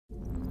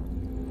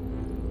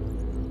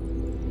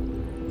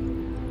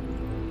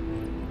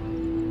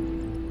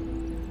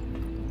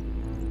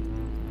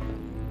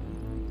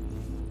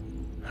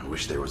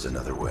wish there was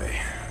another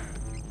way.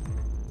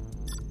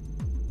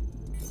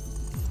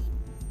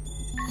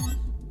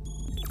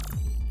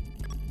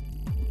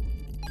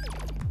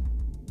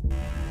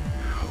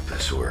 Hope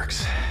this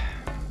works.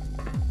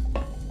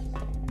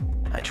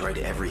 I tried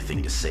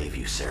everything to save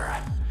you,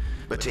 Sarah.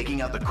 But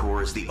taking out the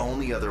core is the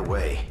only other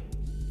way.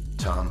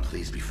 Tom,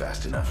 please be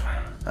fast enough.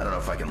 I don't know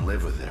if I can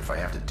live with it if I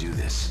have to do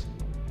this.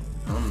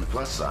 On the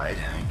plus side,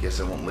 I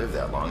guess I won't live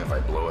that long if I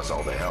blow us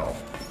all to hell.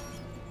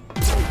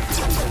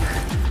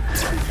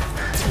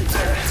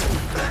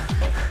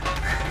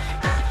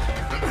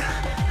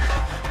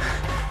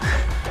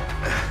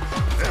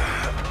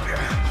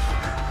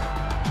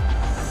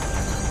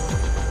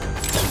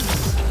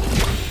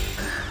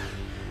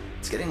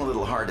 It's getting a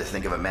little hard to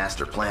think of a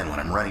master plan when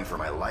I'm running for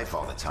my life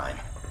all the time.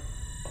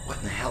 What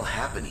in the hell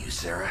happened to you,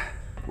 Sarah?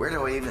 Where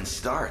do I even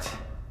start?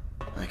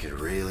 I could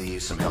really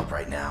use some help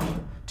right now.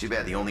 Too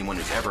bad the only one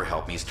who's ever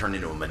helped me is turned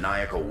into a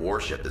maniacal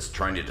warship that's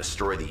trying to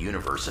destroy the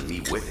universe and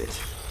me with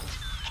it.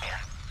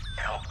 Can't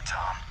help,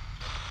 Tom.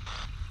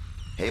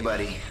 Hey,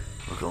 buddy.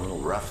 Look a little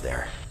rough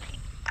there.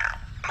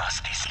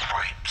 Must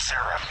destroy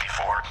Sarah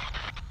before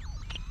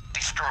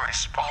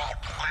destroys all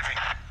living.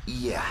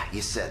 Yeah,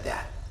 you said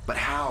that. But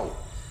how?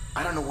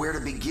 I don't know where to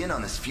begin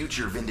on this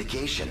future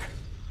vindication.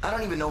 I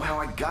don't even know how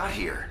I got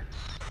here.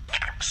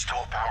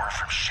 Stole power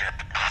from ship,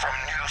 from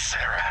new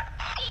Sarah.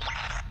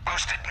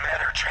 Boosted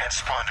matter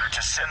transponder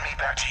to send me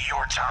back to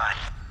your time.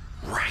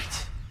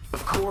 Right.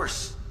 Of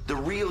course. The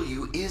real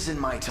you is in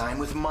my time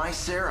with my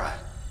Sarah.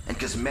 And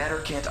because matter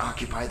can't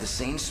occupy the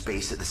same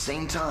space at the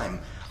same time,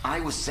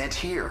 I was sent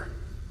here.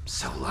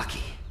 So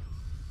lucky.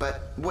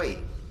 But wait,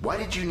 why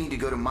did you need to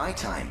go to my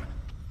time?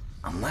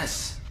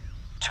 Unless...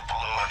 To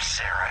blow up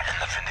Sarah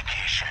and the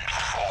Vindication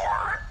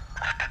for...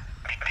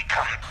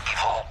 become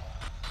evil.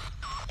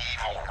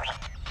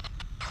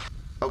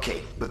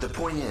 Okay, but the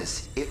point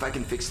is, if I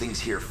can fix things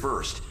here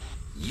first,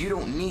 you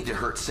don't need to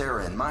hurt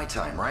Sarah in my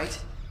time, right?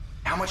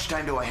 How much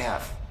time do I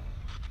have?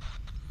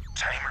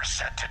 Timer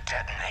set to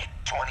detonate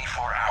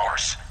 24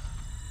 hours.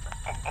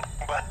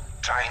 But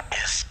time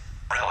is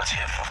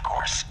relative, of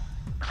course.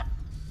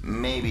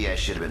 Maybe I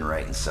should have been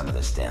writing some of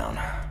this down.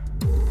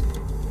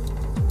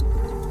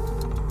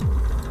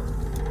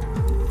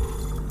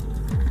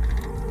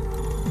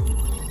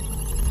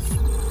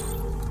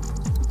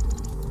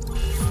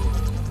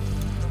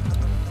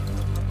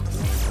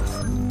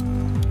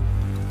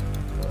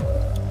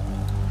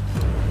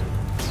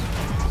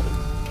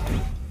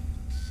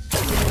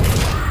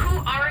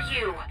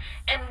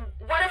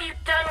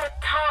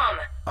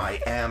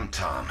 I am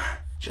Tom,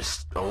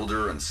 just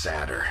older and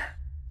sadder.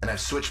 And I've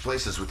switched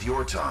places with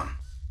your Tom,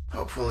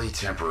 hopefully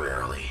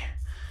temporarily.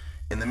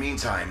 In the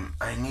meantime,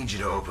 I need you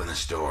to open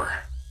this door.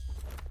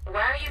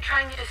 Why are you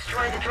trying to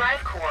destroy the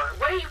drive core?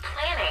 What are you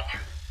planning?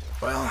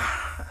 Well,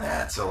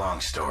 that's a long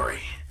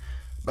story.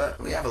 But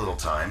we have a little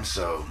time,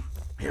 so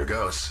here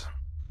goes.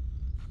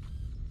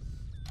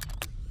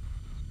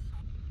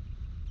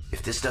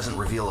 If this doesn't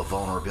reveal a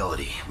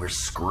vulnerability, we're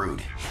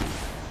screwed.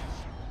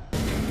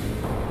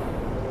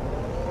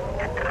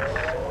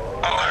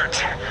 Alert!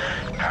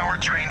 Power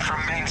drain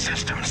from main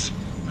systems.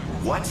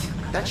 What?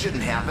 That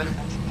shouldn't happen.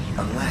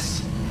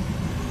 Unless...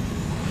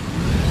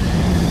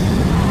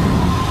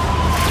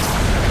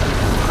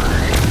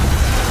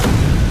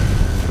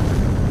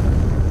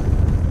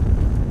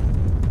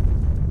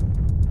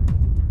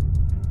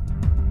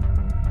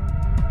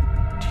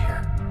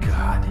 Dear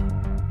God.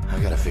 I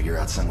gotta figure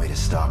out some way to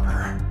stop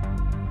her.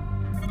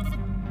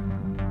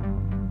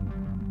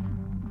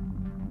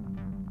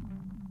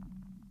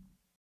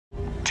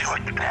 Do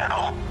it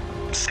now.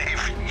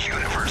 Save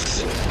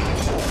universe.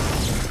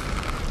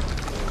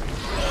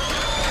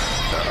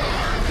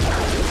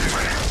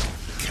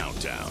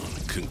 Countdown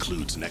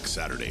concludes next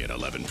Saturday at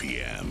 11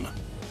 p.m.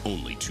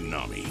 Only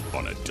Toonami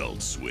on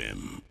Adult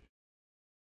Swim.